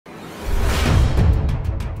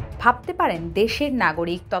ভাবতে পারেন দেশের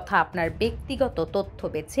নাগরিক তথা আপনার ব্যক্তিগত তথ্য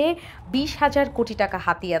বেচে 20,000 কোটি টাকা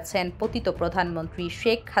হাতিয়েছেন পতিত প্রধানমন্ত্রী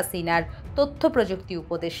শেখ হাসিনার তথ্য প্রযুক্তি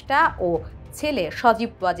উপদেষ্টা ও ছেলে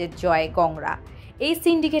সজীব ওয়াজেদ জয় গংরা। এই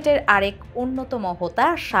সিন্ডিকেটের আরেক অন্যতম হোতা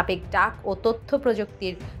সাবেক ডাক ও তথ্য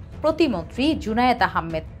প্রযুক্তির প্রতিমন্ত্রী জুনায়েদ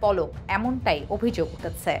আহমেদ পলক, এমনটাই অভিযোগ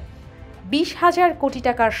উঠেছে। 20,000 কোটি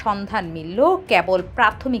টাকার সন্ধান মিলল কেবল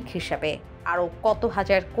প্রাথমিক হিসাবে। আরও কত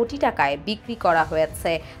হাজার কোটি টাকায় বিক্রি করা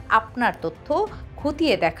হয়েছে আপনার তথ্য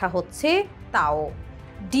খতিয়ে দেখা হচ্ছে তাও।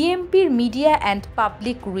 ডিএমপির মিডিয়া অ্যান্ড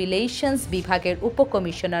পাবলিক রিলেশনস বিভাগের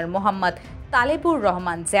উপকমিশনার মোহাম্মদ তালেবুর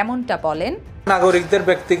রহমান যেমনটা বলেন, নাগরিকদের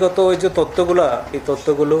ব্যক্তিগত ওই যে তথ্যগুলো, এই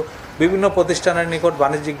তথ্যগুলো বিভিন্ন প্রতিষ্ঠানের নিকট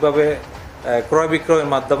বাণিজ্যিকভাবে ক্রয়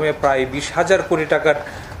বিক্রয়ের মাধ্যমে প্রায় 20,000 কোটি টাকার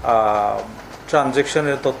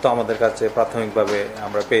ট্রানজ্যাকশনের তথ্য আমাদের কাছে প্রাথমিকভাবে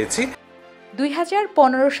আমরা পেয়েছি।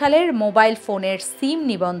 2015 সালের মোবাইল ফোনের সিম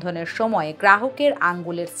নিবন্ধনের সময় গ্রাহকের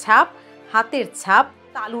আঙ্গুলের ছাপ, হাতের ছাপ,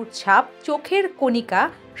 তালুর ছাপ, চোখের কণিকা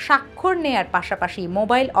স্বাক্ষর নেয়ার পাশাপাশি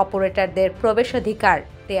মোবাইল অপারেটরদের প্রবেশাধিকার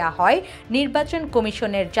দেয়া হয় নির্বাচন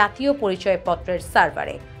কমিশনের জাতীয় পরিচয়পত্রের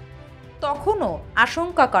সার্ভারে। তখনও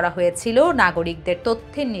আশঙ্কা করা হয়েছিল নাগরিকদের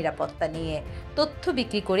তথ্যের নিরাপত্তা নিয়ে। তথ্য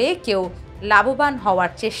বিক্রি করে কেউ লাভবান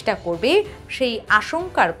হওয়ার চেষ্টা করবে, সেই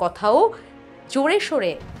আশঙ্কার কথাও জোরে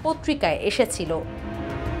সোরে পত্রিকায় এসেছিল।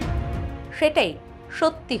 সেটাই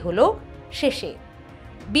সত্যি হলো শেষে।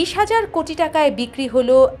 20,000 কোটি টাকায় বিক্রি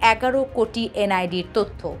হলো 11 কোটি এনআইডির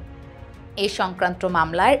তথ্য। এ সংক্রান্ত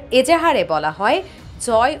মামলার এজাহারে বলা হয়,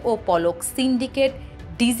 জয় ও পলক সিন্ডিকেট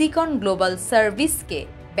ডিজিকন গ্লোবাল সার্ভিসকে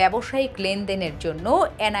ব্যবসায়িক লেনদেনের জন্য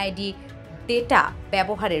এনআইডি ডেটা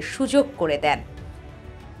ব্যবহারের সুযোগ করে দেন।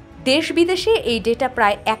 দেশ বিদেশে এই ডেটা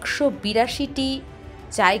প্রায় 182টি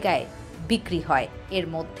জায়গায় বিক্রি হয়। এর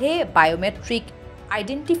মধ্যে বায়োমেট্রিক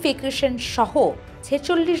আইডেন্টিফিকেশন সহ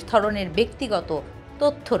 46 ধরনের ব্যক্তিগত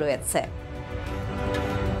তথ্য রয়েছে।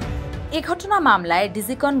 এ ঘটনা মামলায়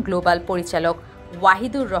ডিজিকন গ্লোবাল পরিচালক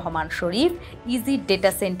ওয়াহিদুর রহমান শরীফ, ইজি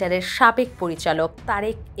ডেটা সেন্টারের সাবেক পরিচালক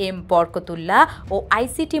তারেক এম বরকতুল্লাহ ও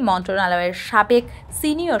আইসিটি মন্ত্রণালয়ের সাবেক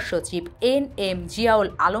সিনিয়র সচিব এম জিয়াউল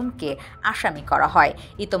আলমকে আসামি করা হয়।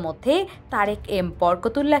 ইতোমধ্যে তারেক এম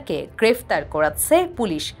বরকতুল্লাহকে গ্রেফতার করেছে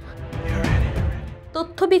পুলিশ।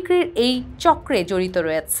 তথ্য বিক্রির এই চক্রে জড়িত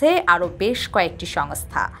রয়েছে আরও বেশ কয়েকটি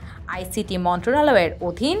সংস্থা। আইসিটি মন্ত্রণালয়ের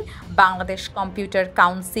অধীন বাংলাদেশ কম্পিউটার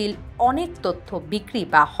কাউন্সিল অনেক তথ্য বিক্রি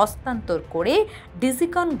বা হস্তান্তর করে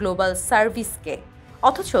ডিজিকন গ্লোবাল সার্ভিসকে।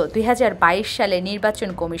 অথচ 2022 সালে নির্বাচন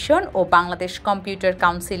কমিশন ও বাংলাদেশ কম্পিউটার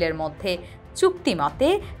কাউন্সিলের মধ্যে চুক্তি মতে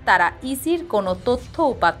তারা ইজির কোনো তথ্য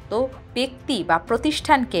উপাত্ত ব্যক্তি বা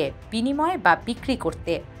প্রতিষ্ঠানকে বিনিময় বা বিক্রি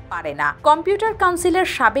করতে পারে না। কম্পিউটার কাউন্সিলের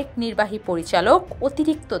সাবেক নির্বাহী পরিচালক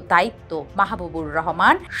অতিরিক্ত দায়িত্ব মাহবুবুর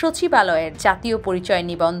রহমান, সচিবালয়ের জাতীয় পরিচয়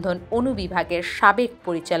নিবন্ধন অনুবিভাগের সাবেক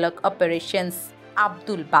পরিচালক অপারেশনস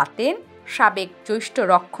আব্দুল বাতেন, সাবেক জ্যেষ্ঠ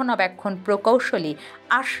রক্ষণাবেক্ষণ প্রকৌশলী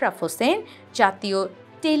আশরাফ হোসেন, জাতীয়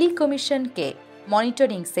টেলিকমিশনকে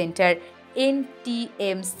monitoring centre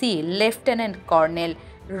NTMC lieutenant colonel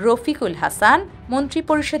Rafiqul Hasan,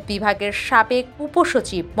 মন্ত্রিপরিষদ বিভাগের সাবেক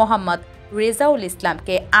উপসচিব মোহাম্মদ রেজাউল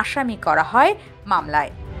ইসলামকে আসামি করা হয়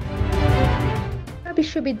মামলায়।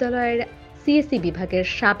 বিশ্ববিদ্যালয়ের সিএসি বিভাগের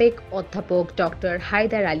সাবেক অধ্যাপক ডক্টর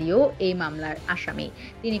হায়দার আলীও এই মামলার আসামি।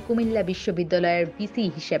 তিনি কুমিল্লা বিশ্ববিদ্যালয়ের ভিসি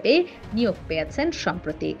হিসেবে নিয়োগ পেয়েছেন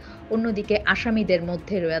সম্প্রতি। অন্যদিকে আসামিদের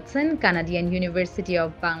মধ্যে রয়েছেন কানাডিয়ান ইউনিভার্সিটি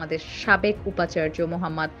অব বাংলাদেশ সাবেক উপাচার্য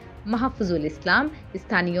মোহাম্মদ মাহফুজুল ইসলাম,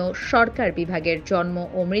 স্থানীয় সরকার বিভাগের জন্ম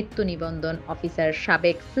ও মৃত্যু নিবন্ধন অফিসার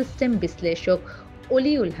সাবেক সিস্টেম বিশ্লেষক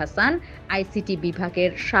অলিউল হাসান, আইসিটি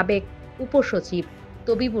বিভাগের সাবেক উপসচিব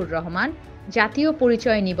তবিবুর রহমান, জাতীয়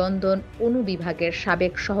পরিচয় নিবন্ধন অনুবিভাগের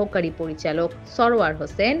সাবেক সহকারী পরিচালক সরোয়ার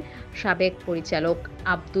হোসেন, সাবেক পরিচালক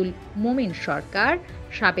আব্দুল মোমিন সরকার,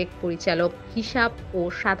 সাবেক পরিচালক হিসাব ও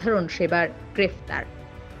সাধারণ সেবার গ্রেফতার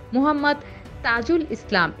মোহাম্মদ তাজুল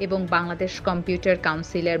ইসলাম এবং বাংলাদেশ কম্পিউটার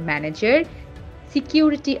কাউন্সিলের manager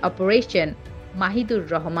security operation Mahidur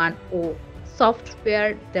Rahman ও সফটওয়্যার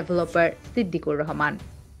ডেভেলপার সিদ্দিকুর রহমান।